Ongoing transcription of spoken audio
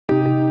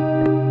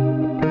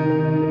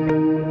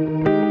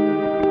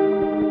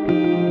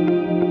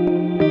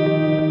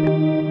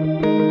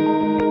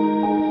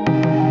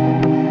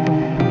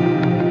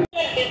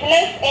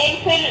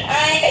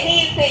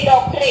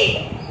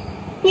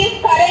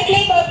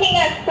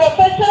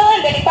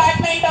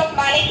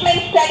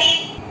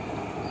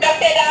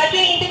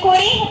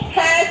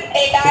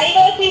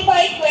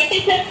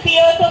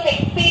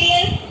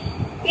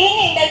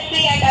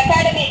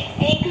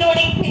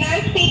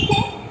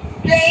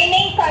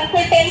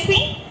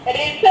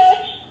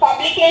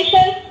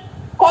communications,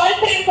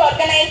 conference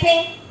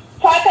organizing,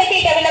 faculty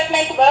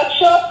development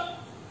workshops,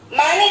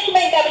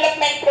 management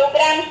development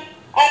programs,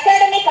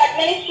 academic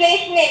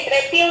administration in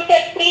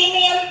reputed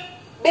premium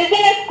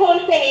business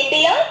schools in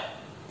India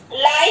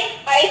like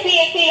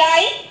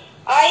ICSEI,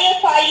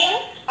 IFIM,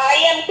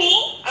 IMT,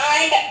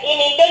 and in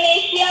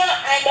Indonesia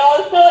and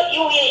also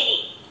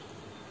UAE.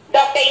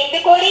 Dr.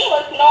 Indukoori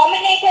was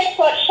nominated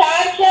for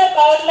Sharjah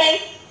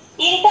government's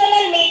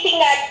internal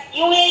meeting at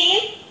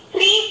UAE's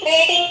free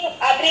trading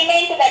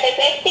agreement, that is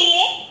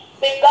FTA,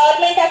 with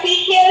government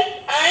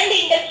officials and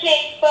industry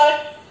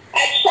experts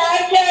at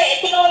Sharjah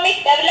Economic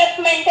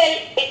Developmental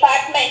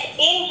Department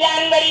in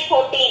January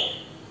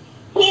 14.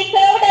 He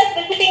served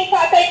as visiting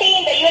faculty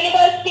in the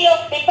University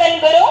of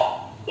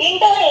Diponegoro,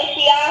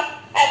 Indonesia,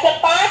 as a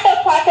part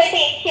of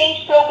faculty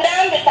exchange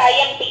program with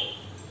IMT.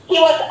 He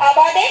was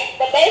awarded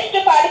the best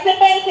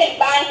participants in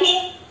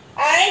banking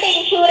and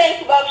insurance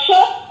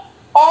workshop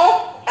of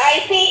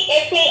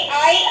ICSEI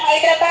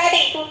Hyderabad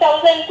in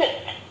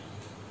 2006.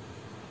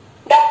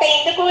 Dr.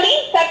 Indukoori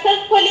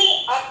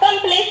successfully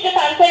accomplished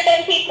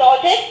consultancy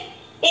projects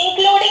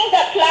including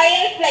the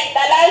clients like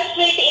Dalal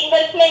Street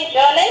Investment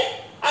Journal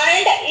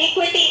and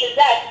Equity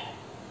Research.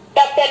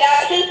 Dr.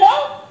 Raju,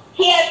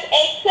 he has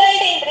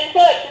excelled in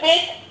research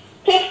with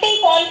 50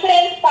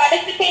 conference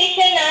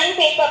participation and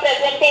paper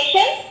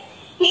presentations.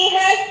 He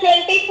has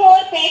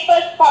 24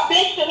 papers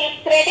published to his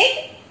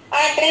credit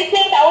and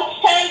received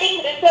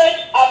Outstanding Research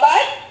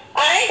Award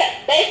and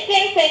Best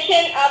in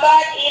Session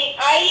Award in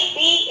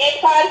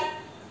IBFR's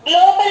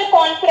Global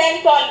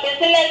Conference on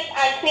Business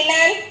and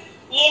Finance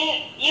in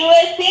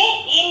USA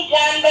in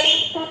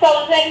January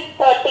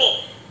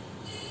 2013.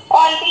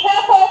 On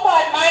behalf of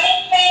our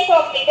management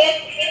of the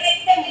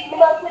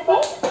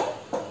University,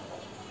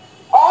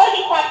 all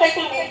the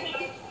faculty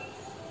members,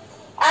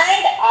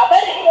 and our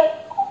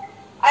research,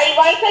 I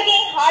once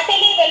again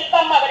heartily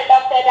welcome our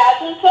Dr.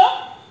 Raju sir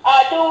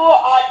to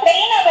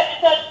train our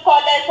research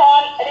scholars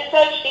on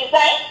research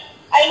design.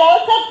 I am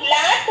also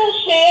glad to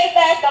share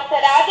that Dr.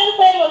 Raju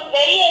sir was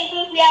very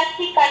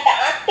enthusiastic and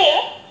active,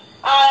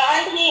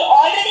 and he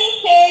already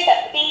shared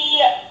the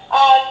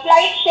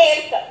slide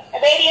shares,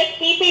 various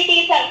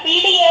PPTs and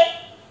PDFs,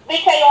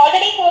 which I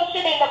already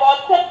posted in the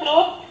WhatsApp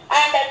group.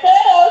 And sir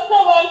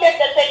also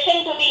wanted the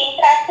session to be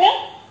interactive.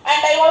 And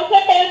I also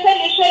tell sir,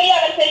 usually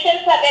our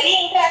sessions are very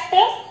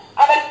interactive.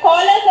 Our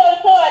scholars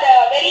also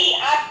are very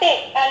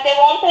active and they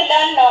want to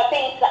learn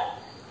things.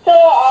 So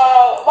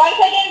once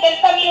again,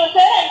 welcome you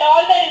sir and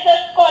all the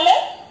research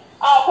scholars.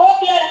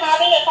 Hope you are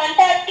having a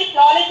fantastic,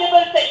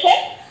 knowledgeable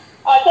session.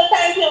 So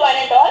thank you one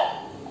and all.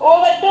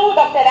 Over to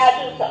Dr.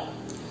 Raju sir.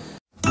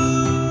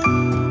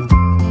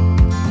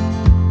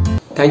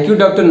 Thank you,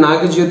 Dr.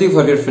 Nagajyoti,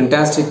 for your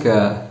fantastic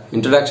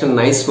introduction.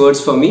 Nice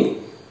words for me.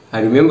 I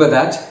remember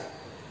that.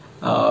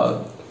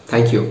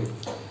 Thank you.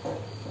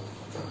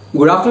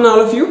 Good afternoon,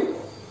 all of you.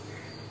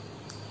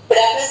 Good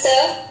afternoon,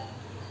 sir.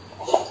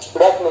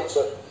 Good afternoon,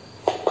 sir.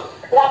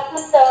 Good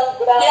afternoon, sir.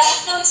 Good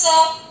afternoon, sir.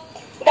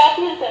 Good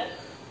afternoon, sir.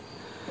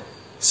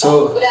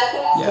 So, good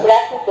afternoon. yeah. Good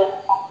afternoon, sir.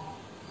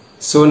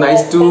 So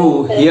nice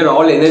to hear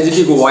all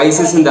energetic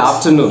voices in the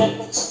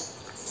afternoon.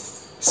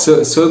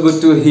 So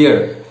good to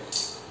hear.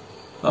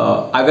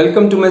 I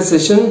welcome to my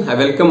session. I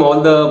welcome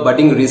all the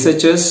budding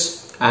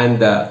researchers and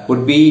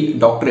would-be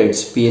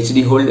doctorates,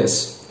 PhD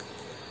holders.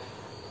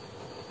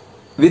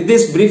 With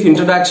this brief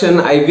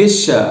introduction, I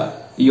wish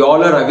you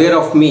all are aware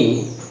of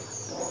me.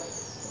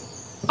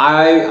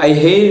 I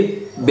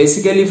hail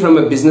basically from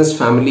a business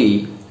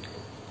family.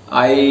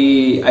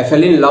 I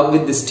fell in love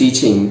with this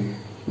teaching.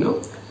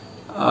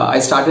 I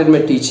started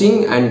my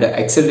teaching and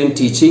excelled in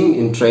teaching,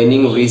 in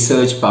training,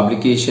 research,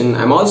 publication.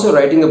 I'm also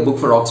writing a book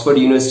for Oxford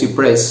University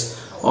Press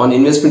on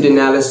investment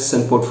analysis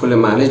and portfolio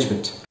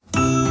management.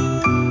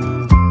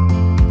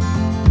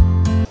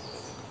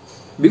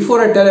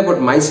 Before I tell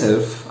about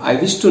myself, I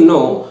wish to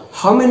know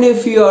how many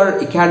of you are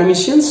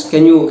academicians.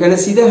 Can I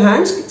see their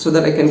hands so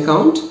that I can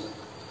count?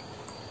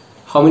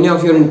 How many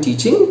of you are in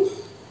teaching?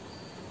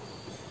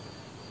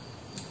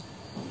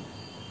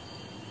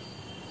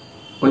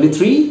 Only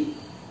 3?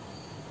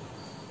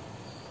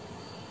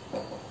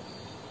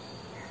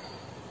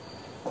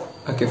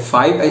 Okay,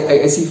 5.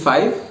 I see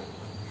 5,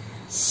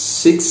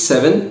 6,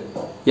 7.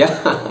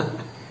 Yeah.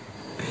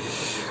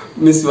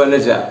 Miss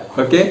Vanaja.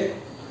 Okay.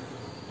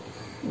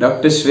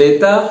 Dr.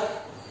 Shweta.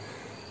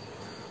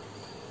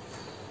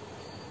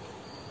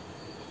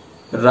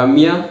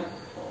 Ramya.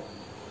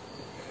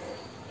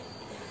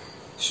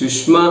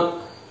 Shushma.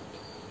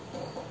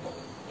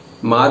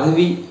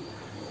 Madhavi.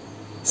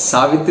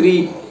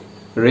 Savitri.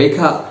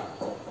 Rekha.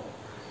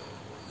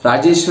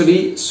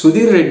 Rajeshwari.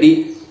 Sudhir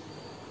Reddy.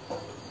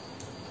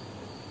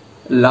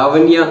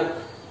 Lavanya,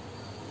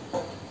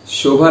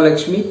 Shobha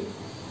Lakshmi,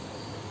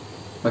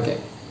 okay,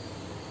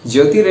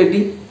 Jyoti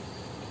Reddy,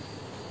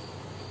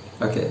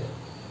 okay,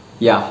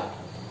 yeah,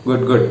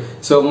 good.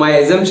 So my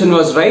assumption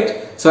was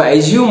right. So I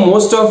assume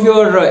most of you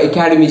are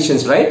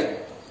academicians, right?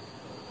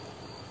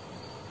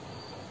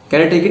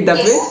 Can I take it that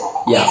way?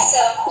 Yeah. Yes,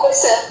 sir.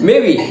 Yes, sir.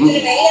 Maybe.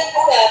 Actually, many of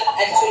us are,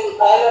 actually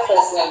all of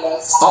us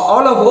members.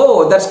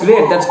 Oh, that's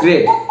great, that's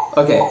great.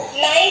 Okay.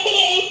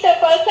 98%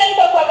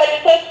 of our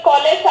research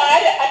scholars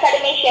are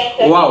academicians.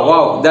 Sir.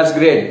 Wow, that's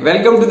great.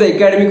 Welcome to the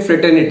academic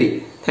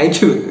fraternity.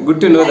 Thank you.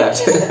 Good to know that.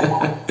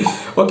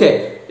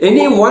 Okay.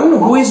 Anyone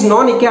who is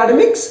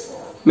non-academics?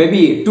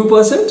 Maybe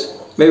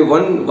 2%? Maybe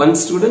one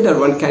student or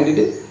one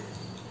candidate?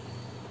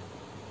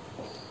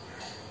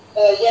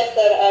 Yes,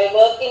 sir. I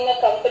work in a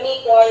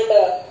company called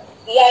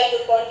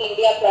DuPont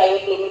India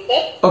Private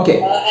Limited. Okay.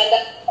 And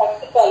I'm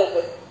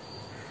toxicologist.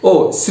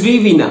 Oh,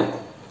 Srivina,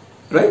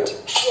 right?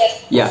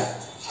 Yes. Yeah.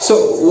 So,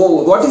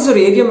 what is your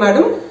area,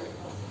 madam?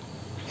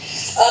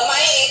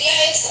 My area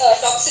is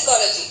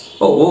toxicology.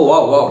 Oh,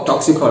 wow,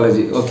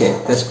 toxicology.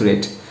 Okay, that's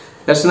great.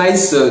 That's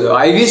nice.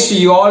 I wish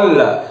you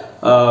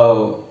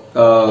all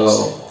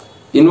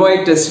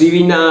invite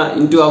Srivina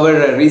into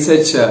our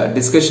research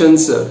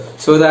discussions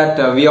so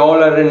that we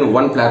all are in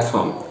one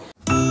platform.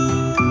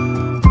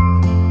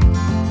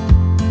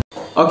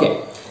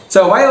 Okay,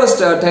 so why I was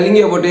telling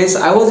you about this,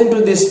 I was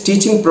into this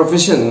teaching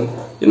profession,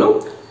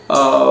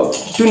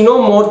 to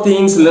know more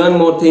things, learn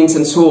more things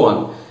and so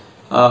on.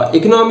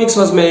 Economics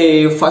was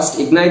my first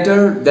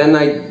igniter, then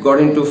I got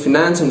into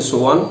finance and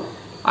so on.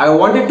 I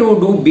wanted to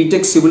do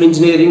BTech civil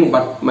engineering,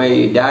 but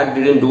my dad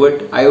didn't do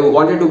it. I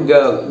wanted to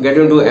get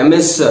into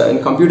MS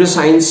in computer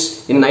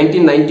science in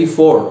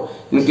 1994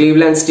 in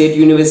Cleveland State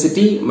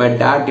University. My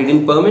dad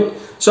didn't permit.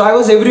 So I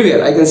was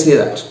everywhere, I can say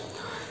that.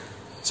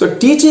 So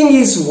teaching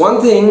is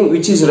one thing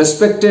which is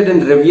respected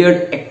and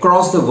revered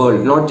across the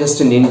world, not just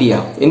in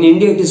India. In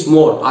India it is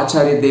more,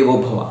 Acharya Devo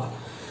Bhava.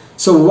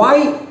 So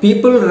why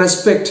people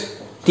respect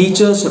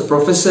teachers or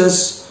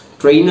professors,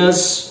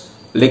 trainers,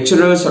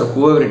 lecturers or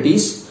whoever it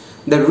is?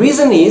 The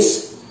reason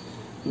is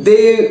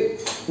they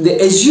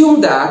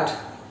assume that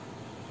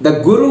the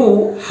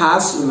guru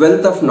has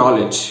wealth of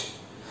knowledge.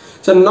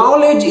 So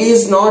knowledge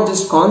is not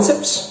just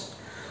concepts.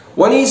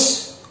 One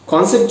is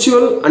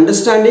conceptual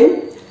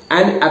understanding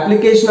and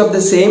application of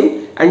the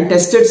same and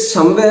tested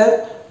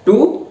somewhere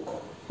to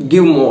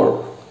give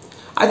more.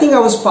 I think I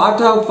was part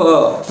of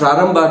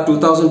Prarambha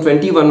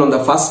 2021 on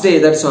the first day,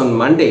 that's on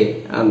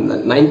Monday, on the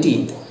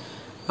 19th.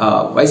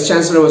 Vice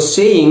Chancellor was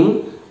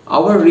saying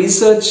our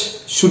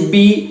research should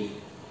be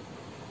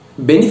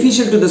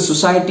beneficial to the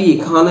society,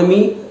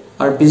 economy,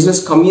 or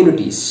business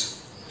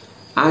communities.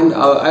 And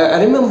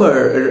I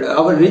remember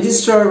our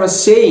registrar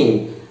was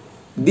saying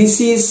this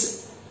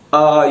is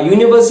a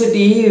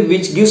university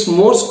which gives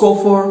more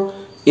scope for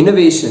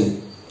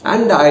innovation.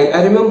 And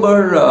I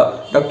remember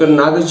Dr.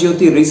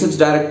 Nagajyoti, research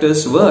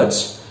director's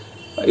words.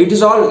 It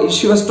is all,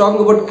 she was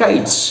talking about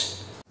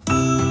kites.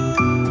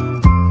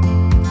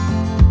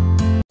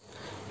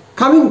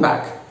 Coming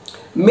back,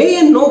 may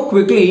I know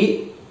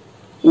quickly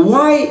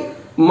why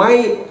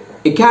my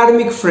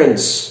academic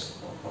friends,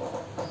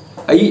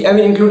 I mean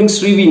including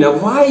Srivina,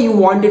 why you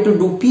wanted to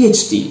do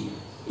PhD?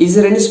 Is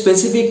there any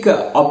specific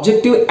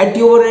objective at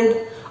your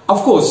end?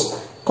 Of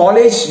course,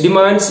 college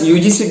demands,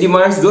 UGC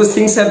demands, those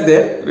things are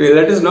there.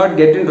 Let us not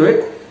get into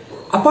it.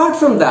 Apart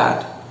from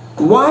that,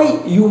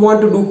 why you want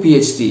to do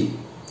PhD?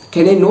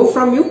 Can I know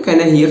from you? Can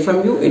I hear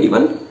from you?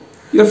 Anyone?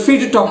 You are free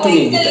to talk to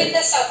me anytime. To excel in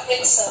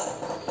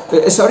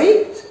the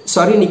subject, sir.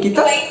 Sorry,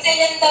 Nikita.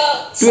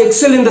 To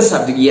excel in the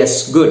subject.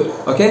 Yes, good.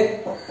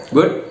 Okay,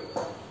 good.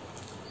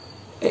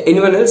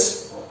 Anyone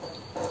else?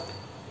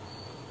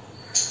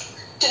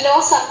 To know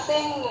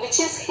something which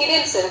is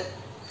hidden, sir.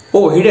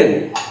 Oh,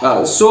 hidden.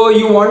 So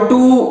you want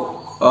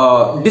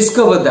to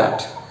discover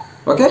that.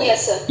 Okay?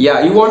 Yes, sir.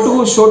 Yeah, you want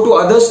to show to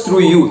others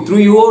through you, through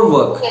your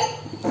work.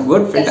 Yes.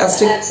 Good,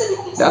 fantastic. Yes,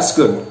 absolutely. That's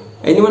good.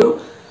 Anyone?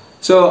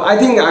 So I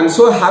think I'm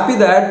so happy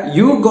that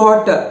you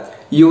got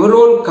your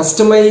own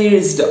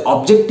customized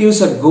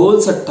objectives or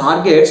goals or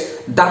targets.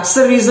 That's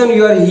the reason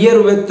you are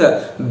here with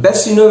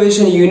Best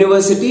Innovation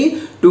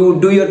University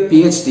to do your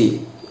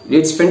PhD.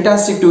 It's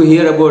fantastic to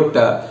hear about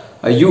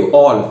you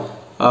all.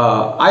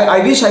 I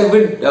wish I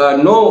would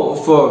know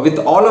with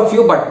all of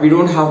you, but we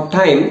don't have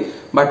time.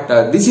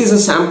 But this is a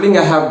sampling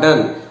I have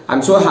done.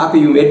 I'm so happy,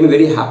 you made me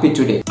very happy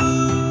today.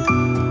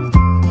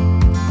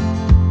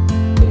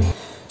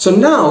 So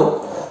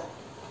now,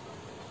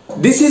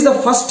 this is the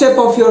first step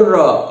of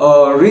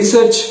your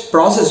research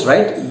process,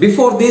 right?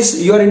 Before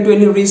this, you are into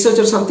any research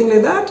or something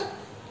like that?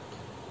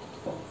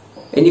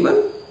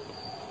 Anyone?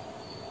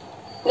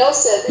 No,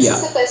 sir. This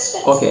is the first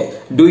time. Okay.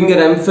 Doing an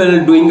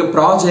MPhil, doing a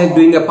project,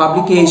 doing a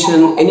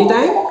publication,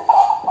 anytime?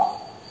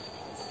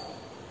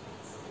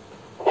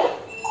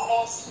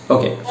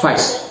 Okay, fine.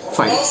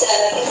 Fine. No, sir.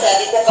 Nothing, sir.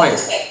 This is the Fine.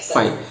 first step, sir.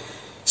 Fine.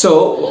 So,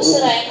 No, sir.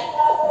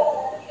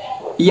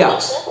 yeah. No,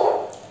 sir.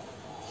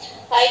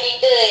 I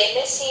did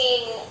MSc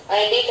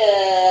I did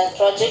a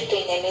project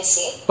in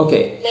MSc.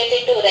 Okay.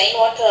 Related to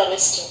rainwater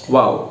harvesting.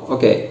 Wow.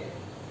 Okay.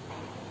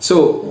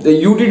 So,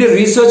 you did a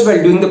research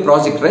while doing the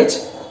project, right?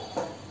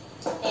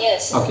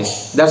 Yes. Okay,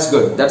 that's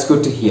good. That's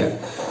good to hear.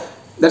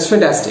 That's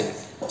fantastic.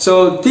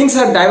 So things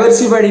are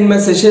diversified in my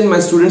session. My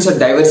students are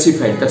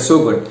diversified. That's so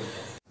good.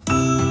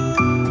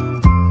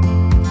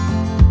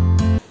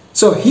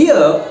 So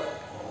here,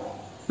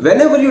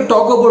 whenever you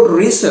talk about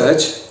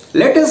research,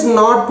 let us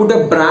not put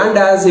a brand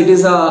as it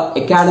is a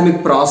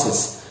academic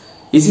process.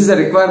 This is a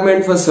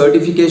requirement for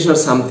certification or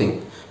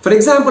something. For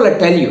example, I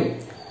tell you,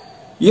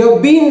 you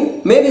have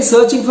been maybe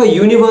searching for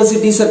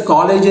universities or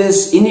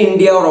colleges in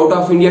India or out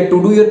of India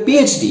to do your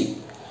PhD,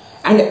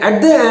 and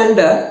at the end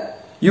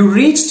you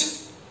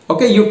reached,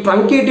 okay, you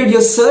truncated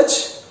your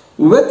search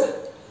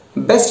with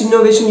best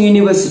innovation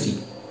university,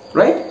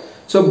 right?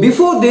 So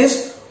before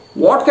this,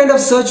 what kind of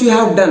search you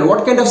have done,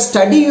 what kind of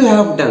study you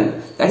have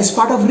done, that is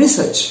part of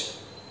research.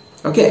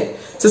 Okay,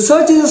 so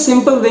search is a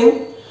simple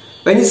thing.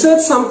 When you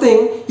search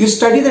something, you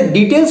study the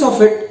details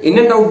of it, in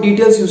and out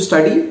details you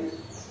study,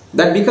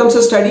 that becomes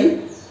a study.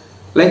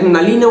 Like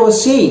Nalina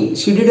was saying,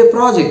 she did a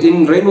project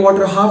in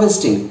rainwater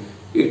harvesting.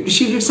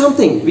 She did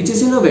something which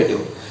is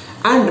innovative.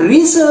 And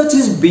research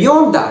is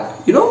beyond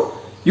that, you know.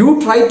 You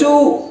try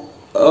to,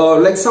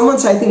 like someone,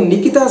 I think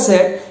Nikita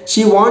said,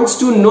 she wants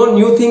to know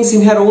new things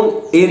in her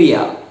own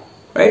area,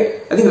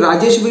 right? I think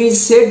Rajeshwari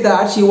said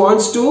that she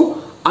wants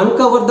to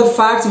uncover the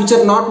facts which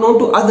are not known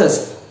to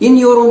others in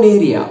your own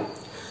area.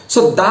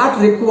 So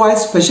that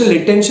requires special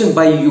attention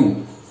by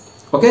you,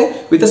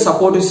 okay, with a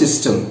supportive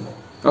system.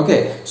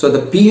 Okay, so the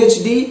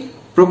PhD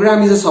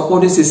program is a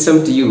supportive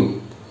system to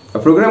you. A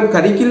program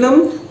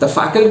curriculum, the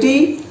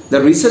faculty,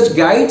 the research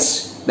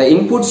guides, the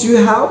inputs you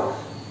have,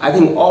 I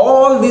think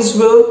all this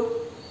will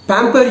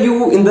pamper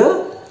you in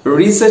the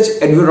research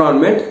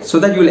environment so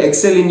that you will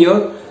excel in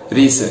your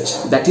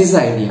research. That is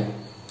the idea.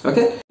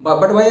 Okay, but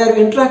why are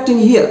you interacting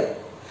here?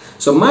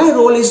 So my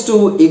role is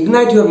to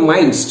ignite your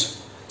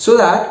minds so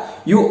that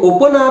you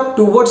open up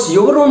towards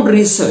your own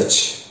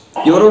research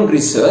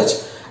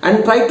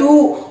and try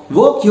to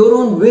work your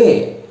own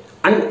way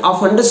and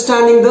of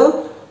understanding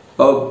the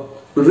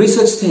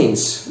research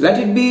things. Let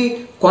it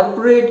be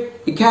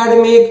corporate,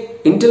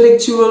 academic,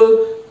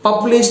 intellectual,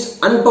 published,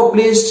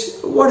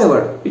 unpublished,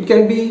 whatever. It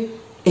can be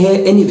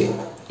anyway.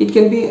 It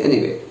can be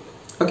anyway.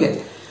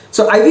 Okay.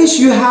 So I wish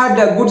you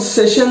had good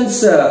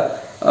sessions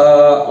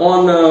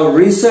on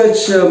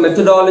research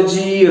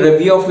methodology,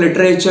 review of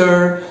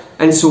literature,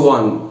 and so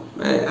on.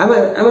 Am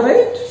I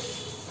right?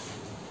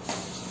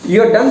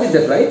 You are done with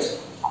that, right?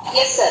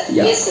 Yes, sir.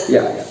 Yeah, Yes, sir.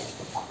 yeah.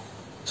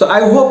 So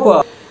I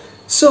hope.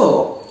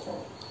 So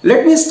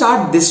let me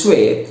start this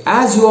way.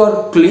 As you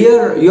are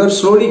clear, you are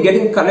slowly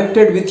getting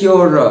connected with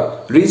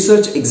your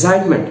research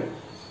excitement.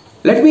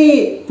 Let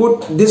me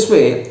put this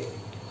way.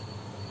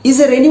 Is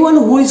there anyone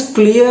who is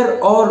clear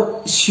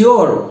or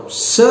sure,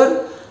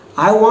 sir,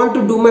 I want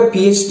to do my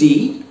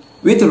PhD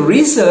with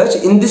research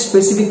in this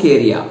specific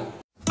area?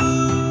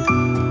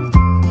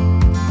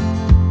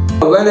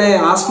 When I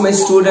ask my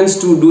students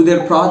to do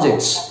their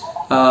projects,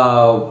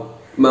 I'm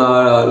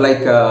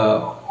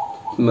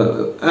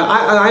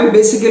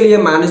basically a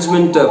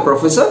management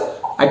professor.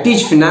 I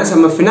teach finance.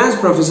 I'm a finance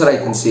professor, I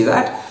can see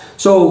that.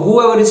 So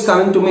whoever is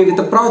coming to me with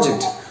a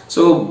project,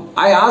 so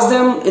I ask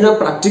them in a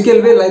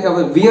practical way, like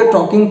we are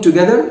talking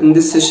together in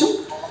this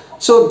session.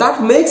 So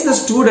that makes the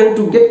student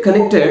to get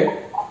connected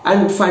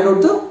and find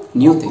out the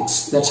new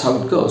things. That's how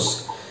it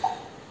goes.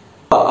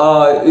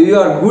 You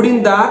are good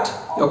in that,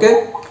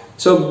 okay?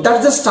 So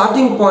that's the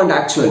starting point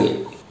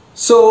actually.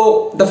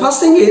 So the first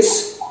thing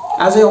is,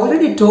 as I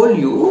already told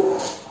you,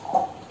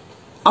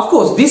 of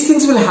course these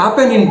things will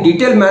happen in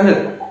detailed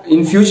manner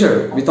in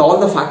future with all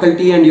the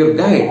faculty and your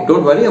guide.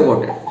 Don't worry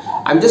about it.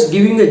 I'm just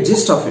giving the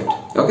gist of it.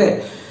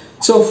 Okay.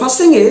 So first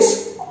thing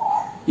is,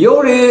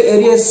 your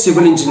area is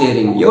civil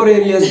engineering, your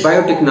area is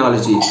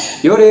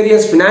biotechnology, your area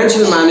is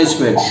financial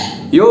management,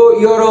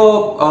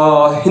 you're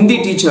a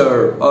Hindi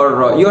teacher,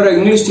 or you're an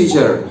English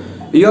teacher,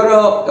 you're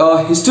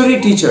a history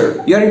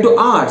teacher, you're into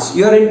arts,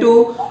 you're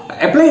into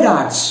applied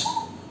arts,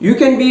 you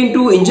can be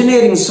into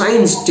engineering,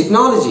 science,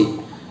 technology,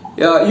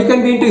 you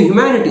can be into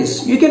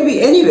humanities, you can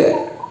be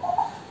anywhere.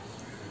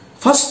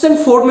 First and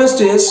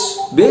foremost is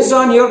based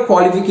on your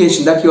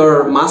qualification, that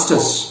your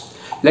masters.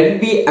 Let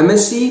it be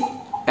MSc,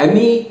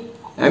 ME,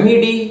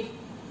 MED,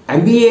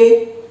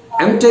 MBA,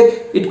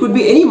 MTech, it could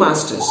be any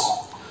masters.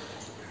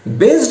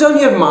 Based on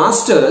your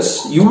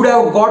masters, you would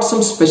have got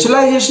some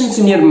specializations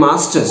in your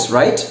masters,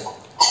 right?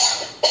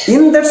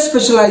 In that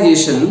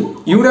specialization,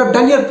 you would have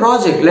done your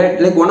project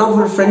like one of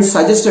our friends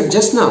suggested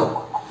just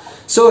now.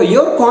 So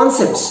your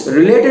concepts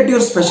related to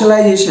your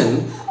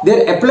specialization,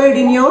 they are applied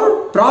in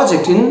your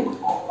project in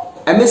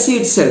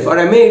MSc itself or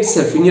MA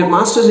itself, in your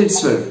masters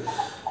itself.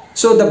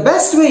 So the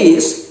best way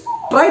is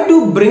try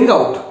to bring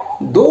out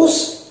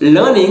those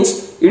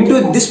learnings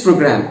into this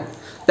program.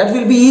 That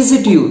will be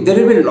easy to you. There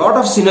will be a lot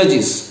of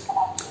synergies.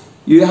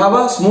 You have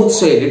a smooth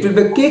sail. It will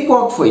be a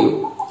cakewalk for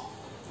you.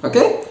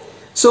 Okay?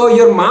 So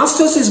your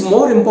masters is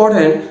more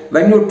important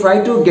when you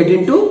try to get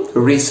into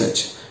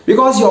research,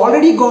 because you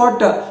already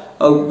got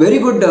a very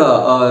good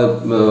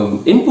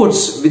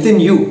inputs within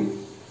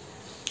you.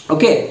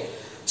 Okay?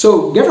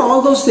 So get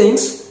all those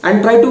things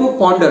and try to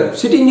ponder.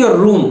 Sit in your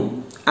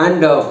room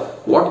and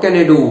what can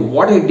I do,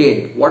 what I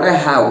did, what I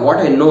have, what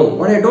I know,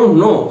 what I don't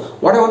know,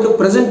 what I want to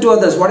present to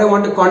others, what I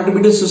want to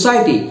contribute to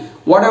society,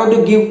 what I want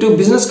to give to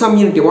business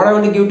community, what I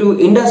want to give to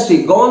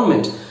industry,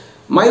 government,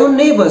 my own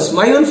neighbors,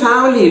 my own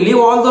family, leave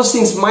all those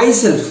things,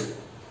 myself.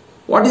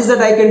 What is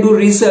that I can do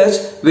research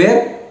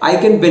where I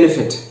can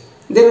benefit?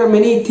 There are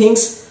many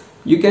things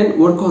you can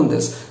work on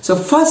this. So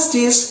first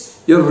is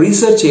your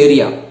research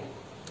area.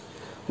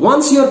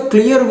 Once you are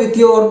clear with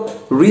your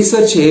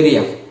research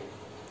area,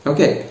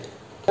 okay,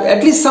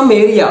 at least some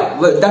area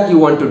that you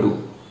want to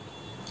do.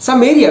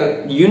 Some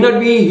area, you not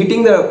be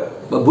hitting the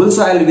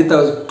bullseye with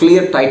a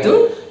clear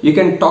title. You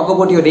can talk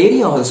about your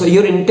area also,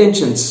 your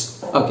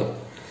intentions. Okay.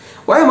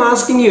 Why I'm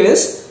asking you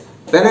is,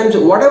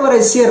 whatever I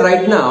say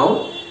right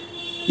now,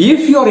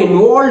 if you are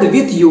involved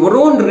with your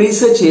own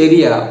research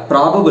area,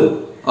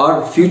 probable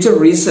or future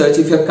research,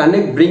 if you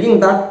are bringing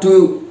that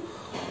to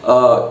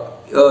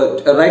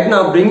right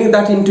now, bringing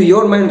that into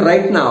your mind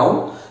right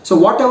now, so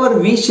whatever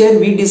we share,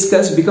 we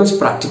discuss becomes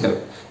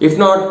practical. If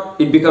not,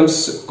 it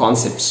becomes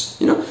concepts.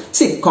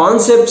 See,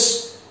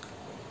 concepts,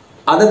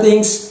 other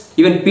things,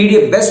 even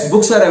PDF, best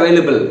books are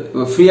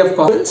available free of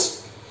cost.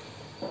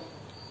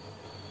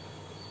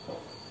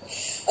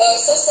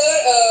 So sir,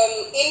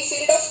 in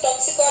field of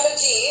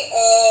toxicology,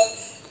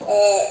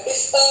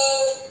 if a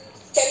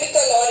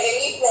chemical or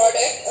any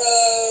product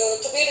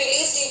to be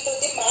released into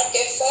the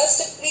market,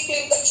 first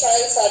preclinical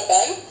trials are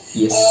done.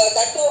 Yes.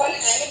 That too on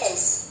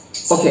animals.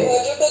 Okay. So,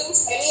 due to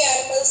this, many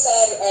animals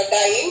are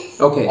dying.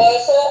 Okay.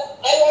 So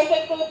I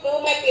wanted to do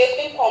my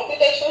PhD in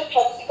computational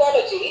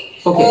toxicology,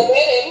 Okay.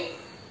 wherein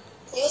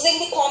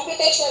using the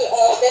computational,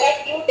 there are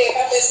few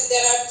databases,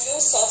 there are few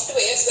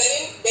softwares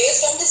wherein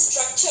based on the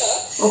structure,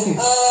 Okay.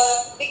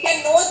 we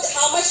can know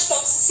how much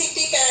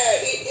toxicity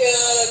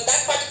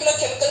that particular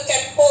chemical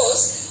can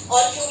pose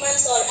on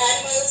humans or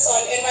animals,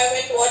 on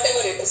environment,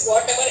 whatever it is,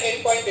 whatever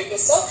endpoint it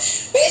is. So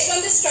based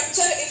on the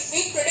structure, if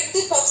we predict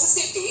the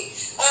toxicity,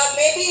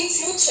 maybe in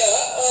future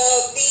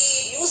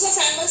the use of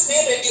animals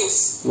may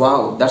reduce.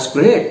 Wow, that's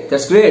great.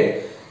 That's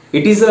great.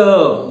 It is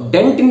a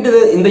dent in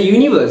the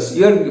universe.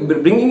 You are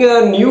bringing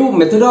a new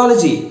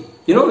methodology,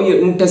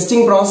 in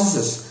testing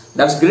processes.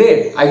 That's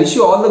great. I wish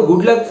you all the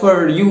good luck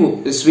for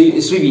you, Sri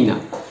Veena.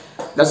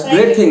 That's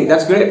great thing.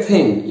 That's great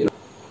thing.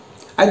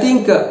 I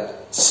think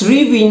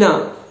Sri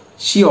Veena,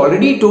 she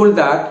already told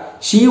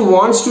that she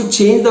wants to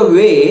change the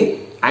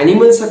way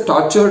animals are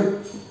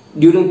tortured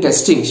during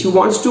testing. She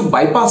wants to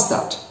bypass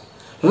that.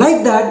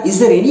 Like that, is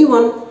there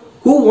anyone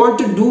who want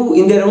to do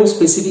in their own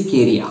specific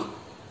area?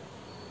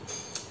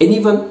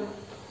 Anyone?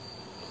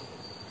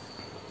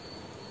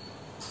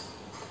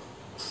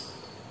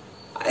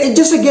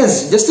 Just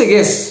a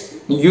guess.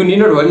 You need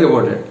not worry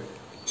about it.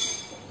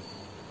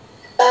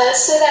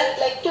 Sir, I would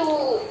like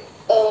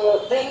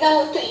to bring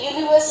out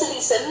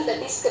universalism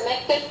that is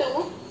connected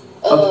to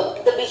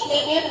the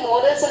behavior,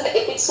 morals and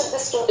ethics of the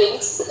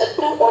students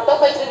through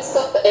autobiographies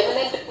of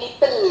eminent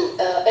people,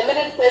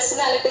 eminent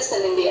personalities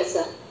in India,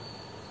 sir.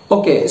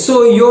 Okay,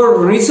 so your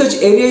research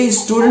area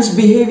is students'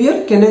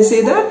 behavior. Can I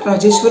say that,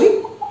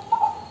 Rajeshwari?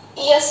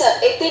 Yes, sir.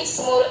 Ethics,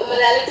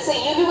 morality, so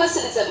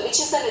universalism, which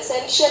is an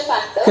essential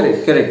factor.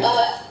 Correct.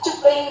 To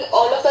bring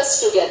all of us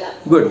together.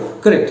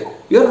 Good, correct.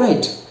 You're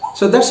right.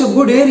 So that's a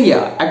good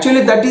area.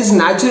 Actually, that is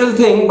natural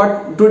thing,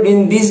 but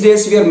in these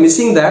days we are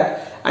missing that,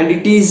 and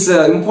it is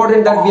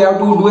important that we have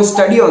to do a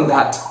study on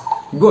that.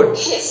 Good.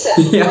 Yes, sir.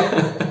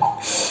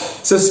 Yeah.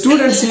 So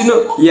students,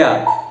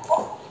 yeah.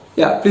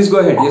 Please go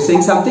ahead. You're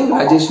saying something,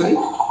 Rajeshwari?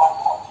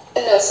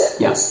 No, sir.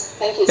 Yeah. Yes.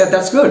 Thank you. Yeah,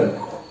 that's good.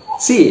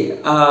 See,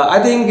 I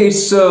think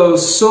it's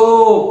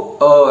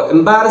so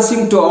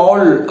embarrassing to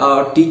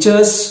all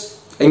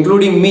teachers,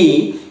 including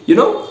me.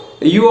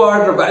 You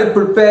are well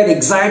prepared,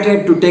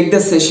 excited to take the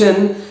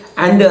session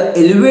and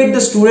elevate the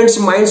students'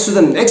 minds to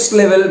the next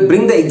level,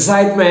 bring the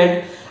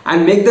excitement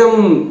and make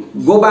them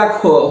go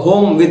back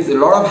home with a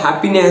lot of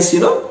happiness,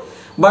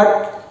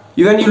 But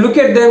when you look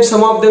at them,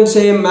 some of them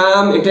say,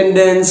 ma'am,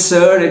 attendance,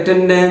 sir,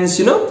 attendance,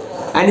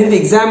 And in the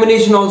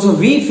examination also,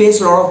 we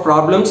face a lot of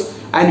problems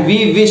and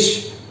we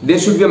wish there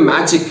should be a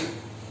magic.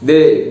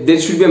 There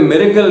should be a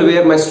miracle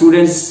where my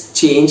students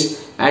change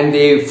and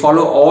they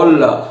follow all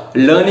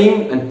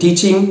learning and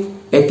teaching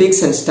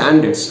ethics and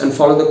standards and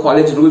follow the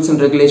college rules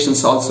and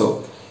regulations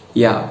also.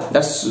 Yeah,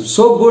 that's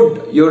so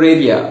good, your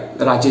area,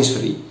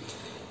 Rajeshwari.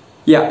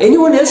 Yeah,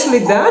 anyone else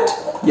like that?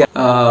 Yeah,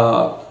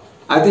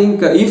 I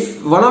think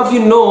if one of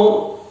you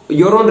know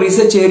your own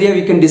research area,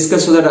 we can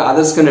discuss so that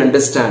others can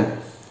understand.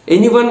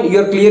 Anyone,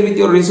 you're clear with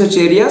your research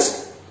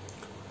areas?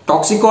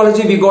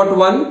 Toxicology, we got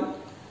one.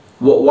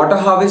 Water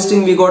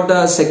harvesting, we got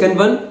the second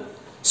one.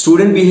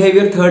 Student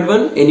behavior, third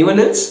one. Anyone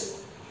else?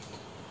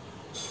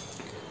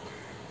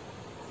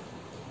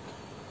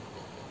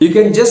 You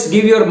can just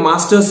give your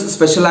master's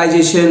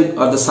specialization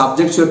or the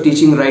subjects you're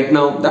teaching right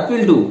now. That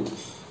will do.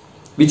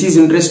 Which is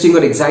interesting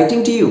or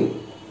exciting to you.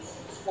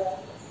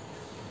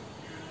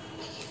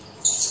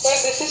 Sir,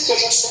 this is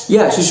Sushma.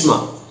 Yeah,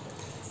 Sushma.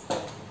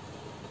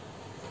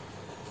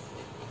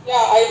 Yeah,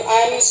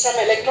 I am from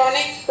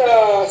electronics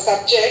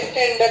subject,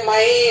 and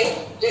my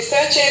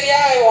research area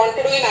I want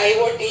to do in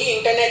IoT,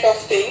 Internet of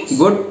Things.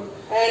 Good.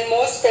 And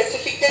more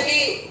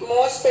specifically,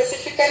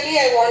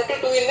 I want to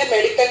do in the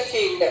medical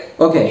field.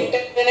 Okay.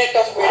 Internet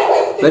of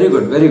medical things. Very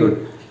good, very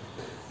good.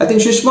 I think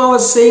Shushma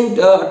was saying,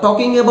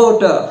 talking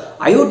about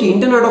IoT,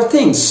 Internet of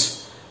Things.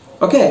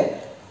 Okay,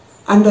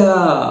 and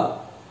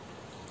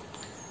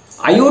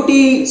IoT,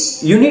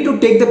 you need to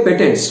take the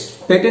patents.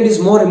 Patent is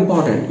more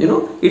important, you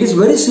know. It is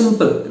very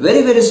simple,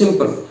 very, very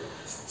simple.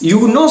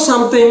 You know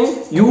something,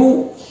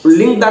 you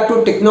link that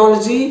to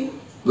technology,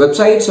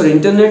 websites or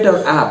internet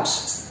or apps.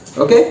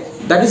 Okay,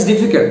 that is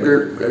difficult.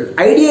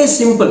 Idea is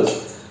simple,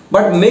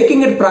 but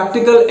making it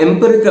practical,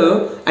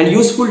 empirical and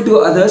useful to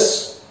others,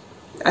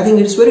 I think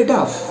it's very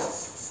tough.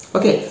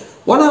 Okay,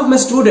 one of my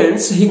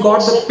students, he got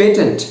the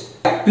patent.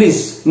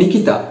 Please,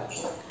 Nikita.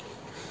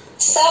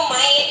 So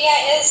my area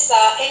is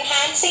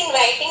enhancing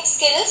writing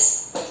skills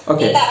in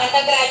Okay. the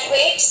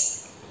undergraduates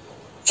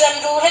from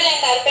rural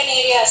and urban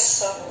areas.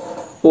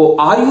 Oh,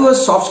 are you a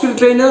soft skill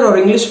trainer or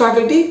English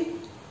faculty?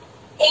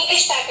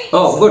 English faculty.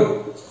 Oh,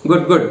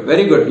 good,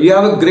 very good. You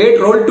have a great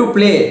role to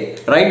play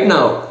right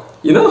now.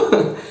 You know,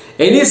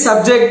 any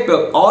subject,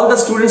 all the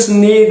students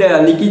need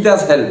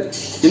Nikita's help.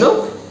 You know,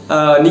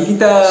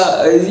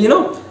 Nikita, you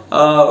know,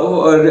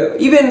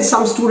 even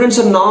some students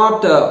are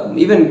not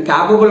even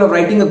capable of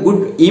writing a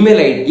good email.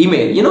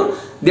 You know,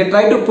 they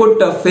try to put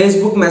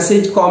Facebook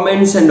message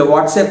comments and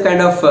WhatsApp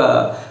kind of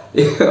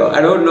I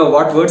don't know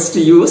what words to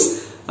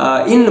use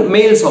in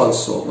mails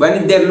also.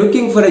 When they're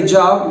looking for a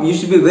job, you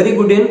should be very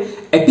good in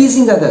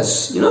appeasing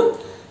others, you know.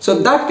 So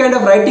that kind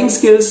of writing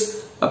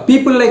skills,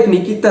 people like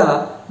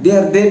Nikita, they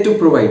are there to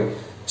provide.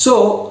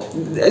 So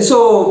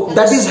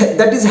that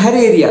is her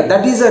area.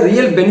 That is a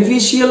real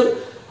beneficial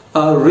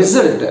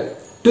result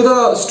to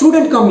the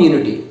student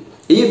community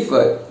if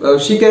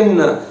she can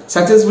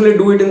successfully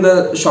do it in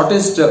the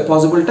shortest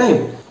possible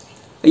time.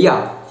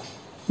 Yeah,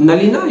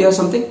 Nalina, you have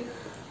something?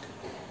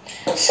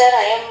 Sir,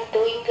 I am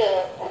doing a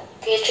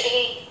PhD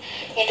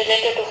in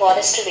related to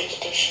forest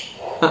vegetation.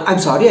 I'm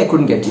sorry, I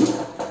couldn't get you.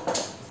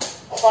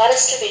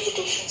 Forest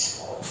vegetation.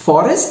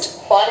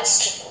 Forest?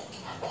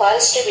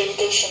 Forest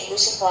vegetation,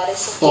 using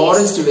forest.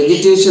 Forest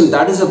vegetation,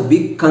 that is a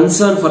big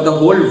concern for the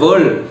whole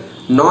world,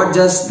 not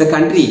just the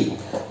country.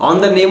 On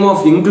the name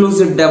of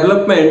inclusive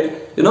development,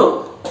 you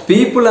know,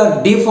 people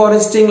are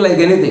deforesting like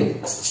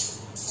anything.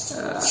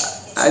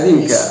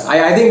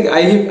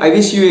 I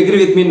wish you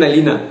agree with me,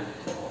 Nalina.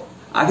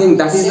 I think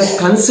that is a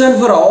concern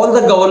for all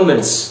the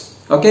governments.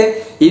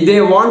 Okay, if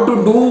they want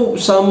to do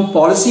some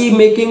policy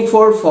making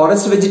for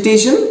forest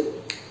vegetation,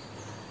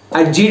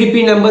 and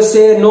GDP numbers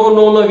say no,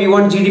 we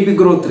want GDP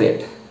growth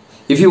rate.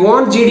 If you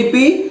want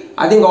GDP,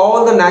 I think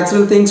all the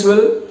natural things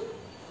will,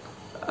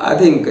 I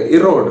think,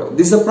 erode.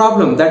 This is a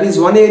problem. That is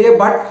one area,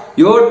 but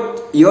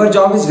your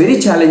job is very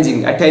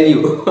challenging, I tell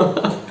you.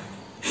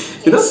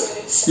 You know,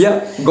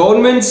 yeah,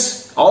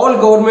 governments, all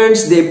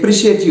governments, they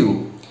appreciate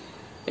you.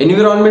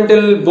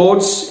 Environmental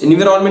boards,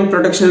 environment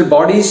protection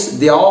bodies,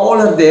 they all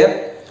are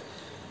there.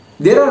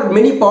 There are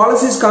many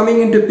policies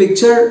coming into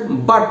picture,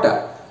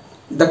 but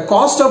the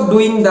cost of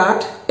doing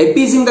that,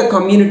 appeasing the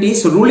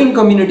communities, ruling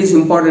communities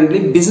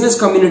importantly, business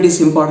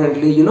communities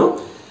importantly, you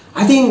know,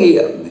 I think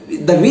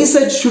the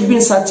research should be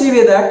in such a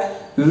way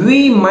that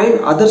we mind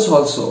others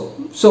also.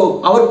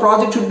 So our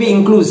project should be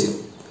inclusive.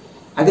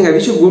 I think I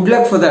wish you good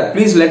luck for that.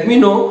 Please let me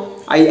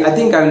know. I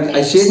think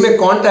I shared my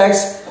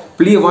contacts.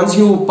 Please, once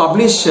you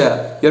publish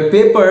your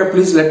paper,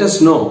 please let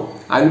us know.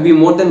 I will be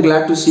more than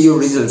glad to see your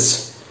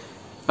results.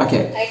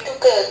 Okay. I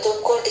took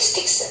Indukoori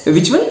district, sir.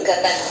 Which one?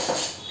 Karnataka.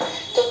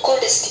 Indukoori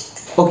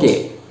district.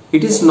 Okay.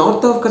 It is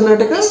north of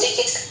Karnataka? District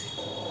is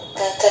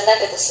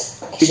Karnataka,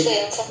 sir. Actually, I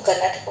am from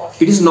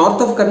Karnataka. It is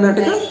north of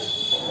Karnataka?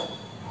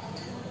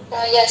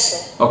 Yes,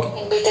 sir.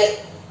 Okay. In Bidar.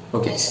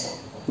 Okay. Yes, sir.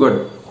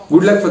 Good.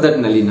 Good luck for that,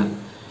 Nalina.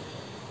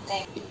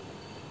 Thank you.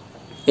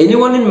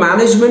 Anyone in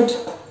management,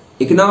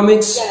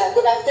 economics? Yeah,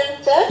 good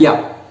afternoon, sir.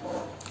 Yeah.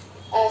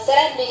 Sir,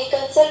 I'm Lily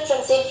Consul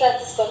from St.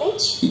 Francis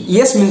College.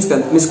 Yes,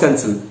 Miss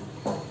Consul.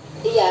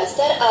 Yeah,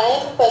 sir, I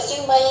am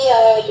pursuing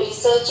my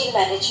research in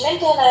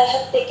management and I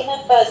have taken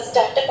up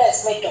startup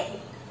as my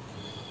topic.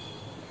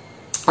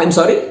 I'm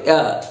sorry,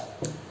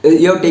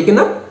 you have taken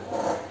up?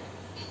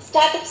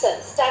 Startup, sir,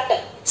 startup.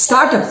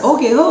 Startup,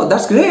 okay, oh,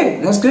 that's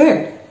great,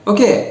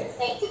 okay.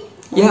 Thank you.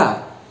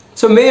 Yeah,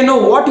 so may I know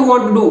what you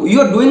want to do?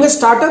 You are doing a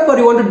startup or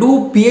you want to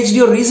do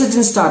PhD or research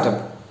in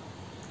startup?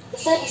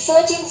 Sir,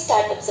 research in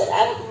startup, sir.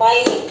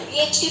 My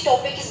PhD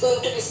topic is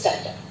going to be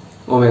startup.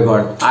 Oh my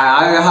god,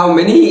 I have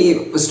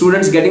many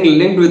students getting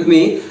linked with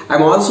me.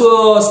 I'm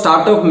also a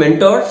startup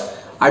mentor.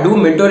 I do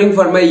mentoring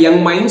for my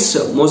young minds.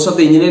 Most of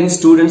the engineering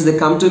students, they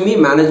come to me,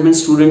 management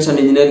students and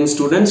engineering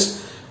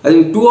students. I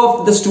think 2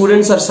 of the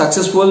students are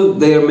successful.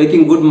 They are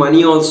making good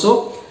money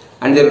also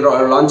and they're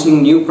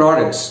launching new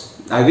products.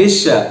 I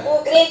wish...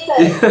 Oh, great,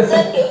 sir.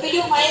 Sir, will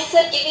you mind,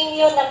 sir, giving me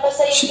your number,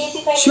 sir, in case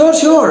if I...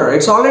 Sure.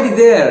 It's already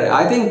there.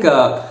 I think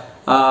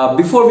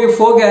before we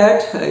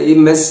forget,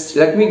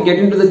 let me get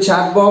into the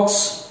chat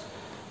box.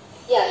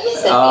 Yeah,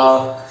 yes, sir,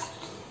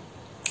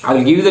 I'll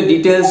give you the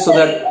details so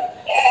that...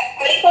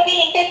 Sorry for the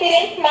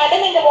interference,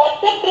 madam. In the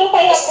WhatsApp group,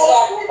 I have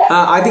posted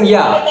I think,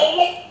 yeah.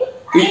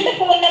 and the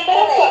phone number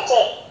of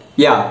doctor.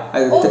 Yeah.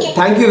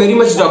 Thank you very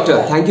much,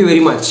 doctor. Thank you very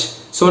much.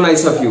 So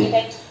nice of you.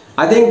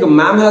 I think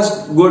ma'am has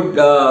put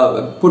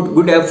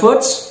good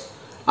efforts.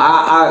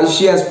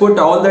 She has put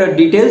all the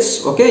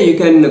details. Okay, you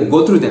can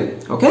go through them.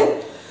 Okay,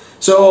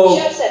 so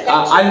Sure, sir.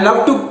 I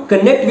love to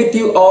connect with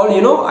you all.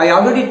 You know, I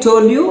already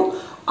told you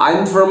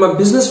I'm from a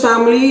business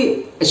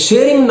family.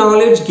 Sharing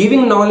knowledge,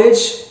 giving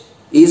knowledge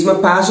is my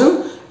passion,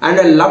 and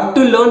I love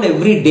to learn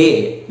every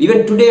day.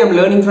 Even today I'm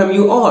learning from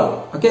you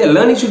all. Okay,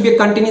 learning should be a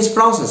continuous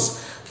process.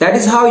 That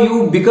is how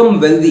you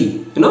become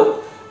wealthy. You know,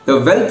 the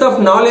wealth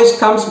of knowledge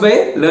comes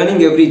by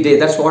learning every day.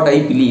 That's what I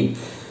believe.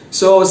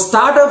 So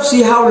startups,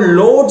 you have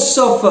loads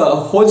of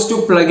holes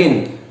to plug in.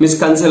 Miss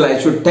Kansal, I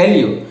should tell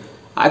you.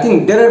 I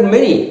think there are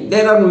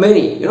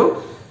many. You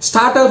know,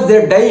 startups,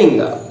 they're dying.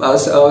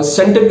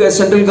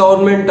 Central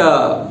government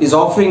is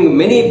offering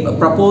many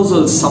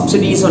proposals,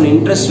 subsidies on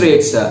interest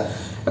rates,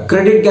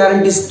 credit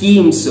guarantee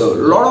schemes, a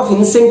lot of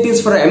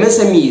incentives for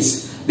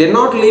MSMEs. They're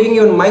not leaving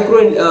even micro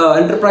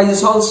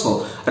enterprises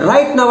also.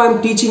 Right now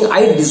I'm teaching,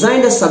 I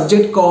designed a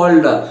subject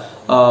called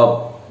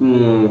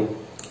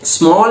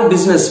small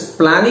business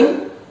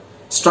planning,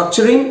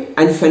 structuring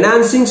and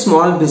financing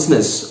small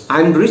business.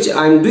 I'm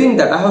doing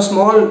that. I have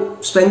small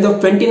strength of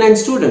 29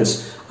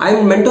 students.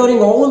 I'm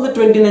mentoring all the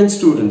 29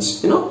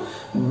 students. You know,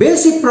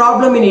 basic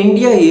problem in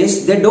India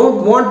is they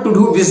don't want to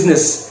do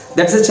business.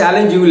 That's a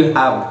challenge you will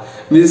have,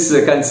 Miss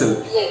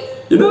Kansal.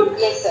 Yes. You know,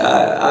 Yes,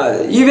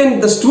 sir.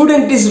 even the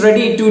student is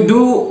ready to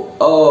do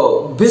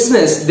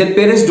business, their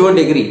parents don't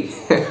agree.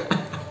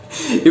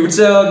 If it's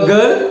a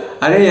girl,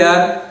 अरे यार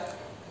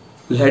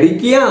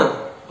लड़कियां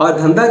और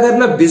धंधा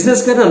करना,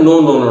 business करना,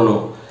 no.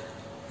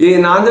 ये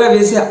नांद्रा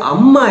वैसे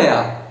अम्माया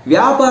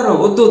व्यापार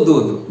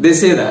वद्दु, they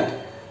say that.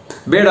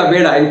 Beda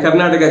in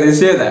Karnataka they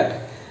say that.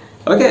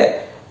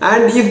 Okay,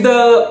 and if the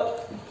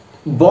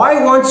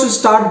boy wants to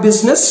start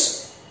business,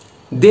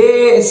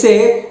 they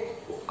say,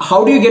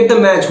 how do you get the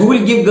match? Who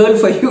will give girl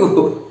for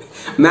you?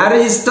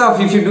 Marriage is tough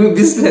if you do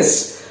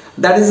business.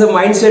 That is the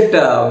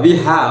mindset we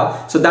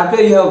have. So that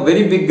way you have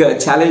very big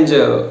challenge,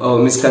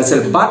 Miss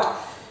Kansal. But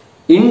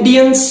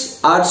Indians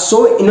are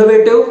so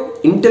innovative,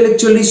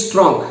 intellectually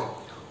strong.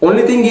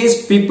 Only thing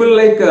is people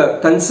like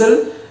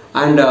Kansal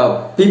and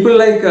people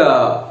like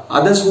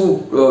others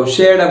who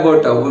shared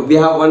about, we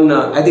have one,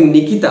 I think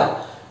Nikita.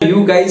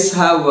 You guys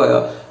have,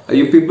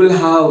 you people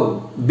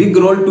have big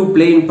role to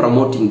play in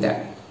promoting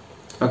that.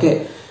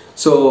 Okay.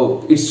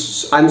 So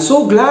I'm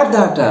so glad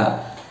that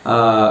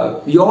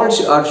you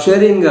all are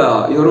sharing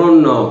your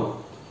own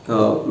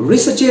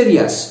research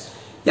areas.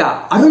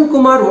 Yeah, Arun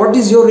Kumar, what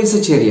is your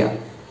research area?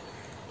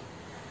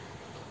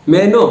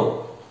 May I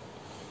know?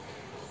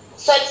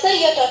 Sorry, sir,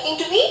 you're talking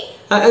to me?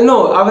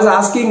 No, I was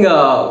asking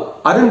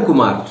Arun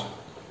Kumar.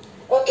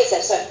 Okay,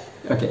 sir, sorry.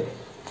 Okay.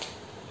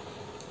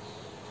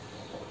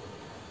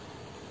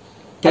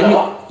 Can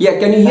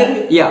you hear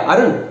me? Yeah,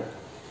 Arun.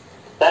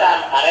 Sir,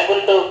 I'm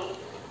unable to.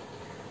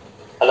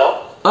 Hello?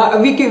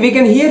 We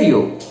can hear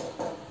you.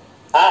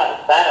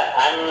 Sir,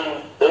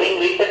 I'm doing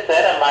research,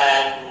 sir.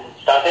 I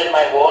started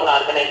my own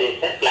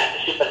organization,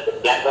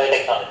 Plant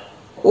Biotechnology.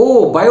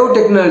 Oh,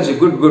 biotechnology.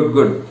 Good.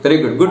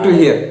 Very good. Good to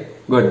hear.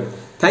 Good.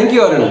 Thank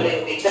you, Arun.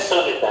 Research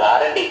only, sir.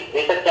 R&D,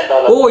 research and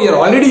development. Oh, you're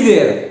already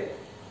there.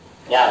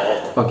 Yeah,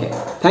 yes. Okay.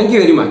 Thank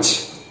you very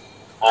much.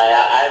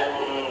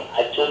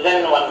 I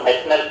chosen one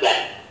medicinal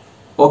plant.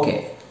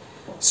 Okay.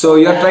 So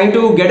you are trying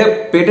to get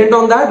a patent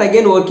on that,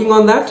 again working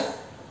on that?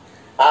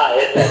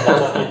 Yes,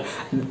 sir.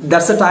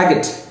 That's the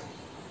target. Sir?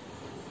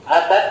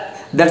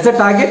 That's the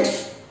target?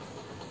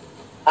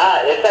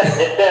 Yes,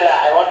 sir.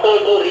 I want to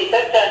do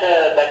research and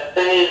that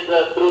is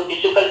through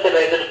tissue culture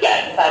raised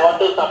plants. I want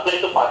to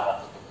supply to farmers.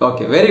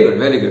 Okay, very good.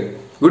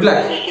 Good luck.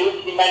 There is a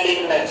huge demand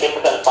in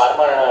chemical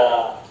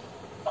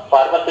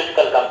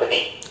pharmaceutical company,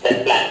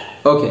 that plant.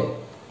 Okay.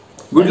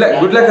 Good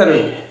luck,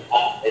 Arun.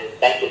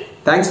 Thank you.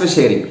 Thanks for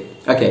sharing.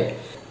 Okay.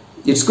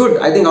 It's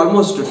good. I think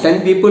almost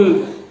 10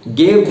 people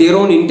gave their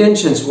own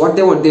intentions, what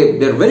they want.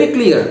 They're very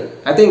clear.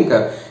 I think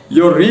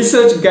your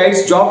research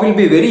guide's job will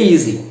be very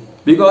easy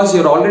because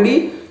you're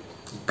already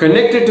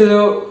connected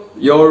to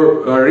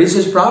your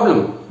research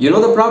problem. You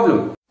know the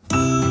problem.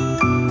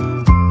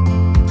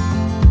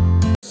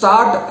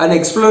 Start an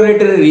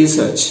exploratory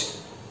research.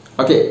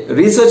 Okay,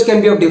 research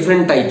can be of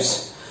different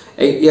types.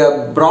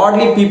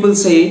 Broadly, people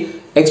say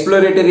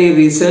exploratory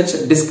research,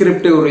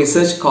 descriptive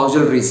research,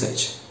 causal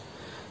research.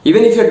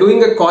 Even if you're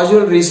doing a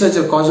causal research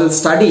or causal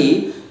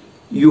study,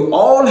 you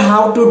all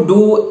have to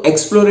do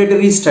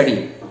exploratory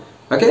study.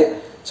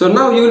 Okay, so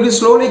now you will be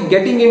slowly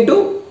getting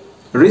into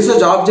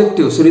research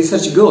objectives,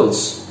 research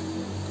goals,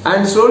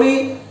 and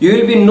slowly you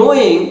will be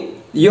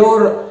knowing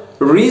your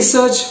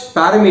research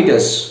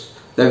parameters,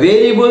 the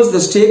variables, the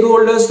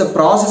stakeholders, the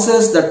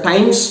processes, the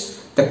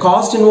times, the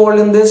cost involved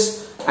in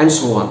this, and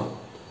so on.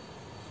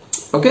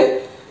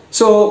 Okay,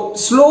 so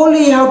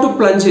slowly you have to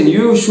plunge in.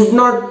 You should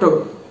not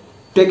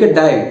take a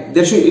dive.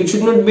 It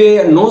should not be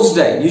a nose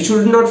dive. You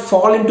should not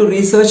fall into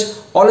research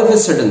all of a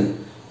sudden.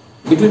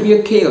 It will be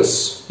a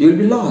chaos. You will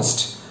be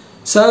lost.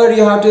 Sir,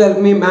 you have to help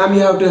me. Ma'am,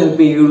 you have to help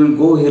me. You will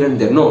go here and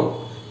there.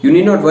 No, you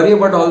need not worry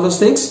about all those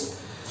things.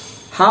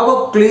 Have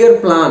a clear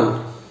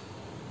plan.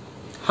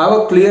 have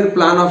a clear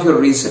plan of your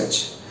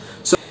research.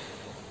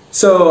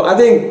 So I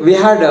think we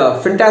had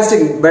a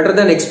fantastic, better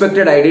than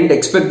expected. I didn't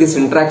expect this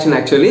interaction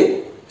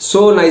actually.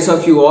 So nice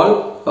of you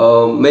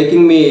all,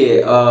 making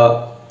me,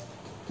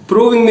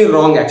 proving me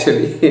wrong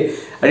actually.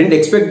 I didn't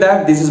expect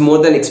that. This is more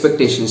than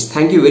expectations.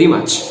 Thank you very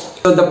much.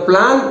 So the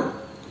plan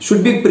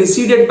should be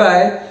preceded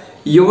by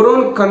your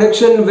own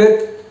connection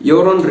with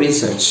your own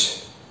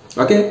research.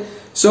 Okay.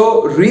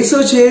 So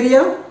research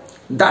area,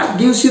 that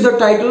gives you the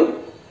title.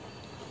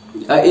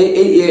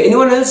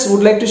 Anyone else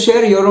would like to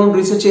share your own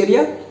research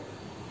area?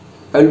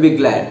 I will be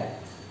glad.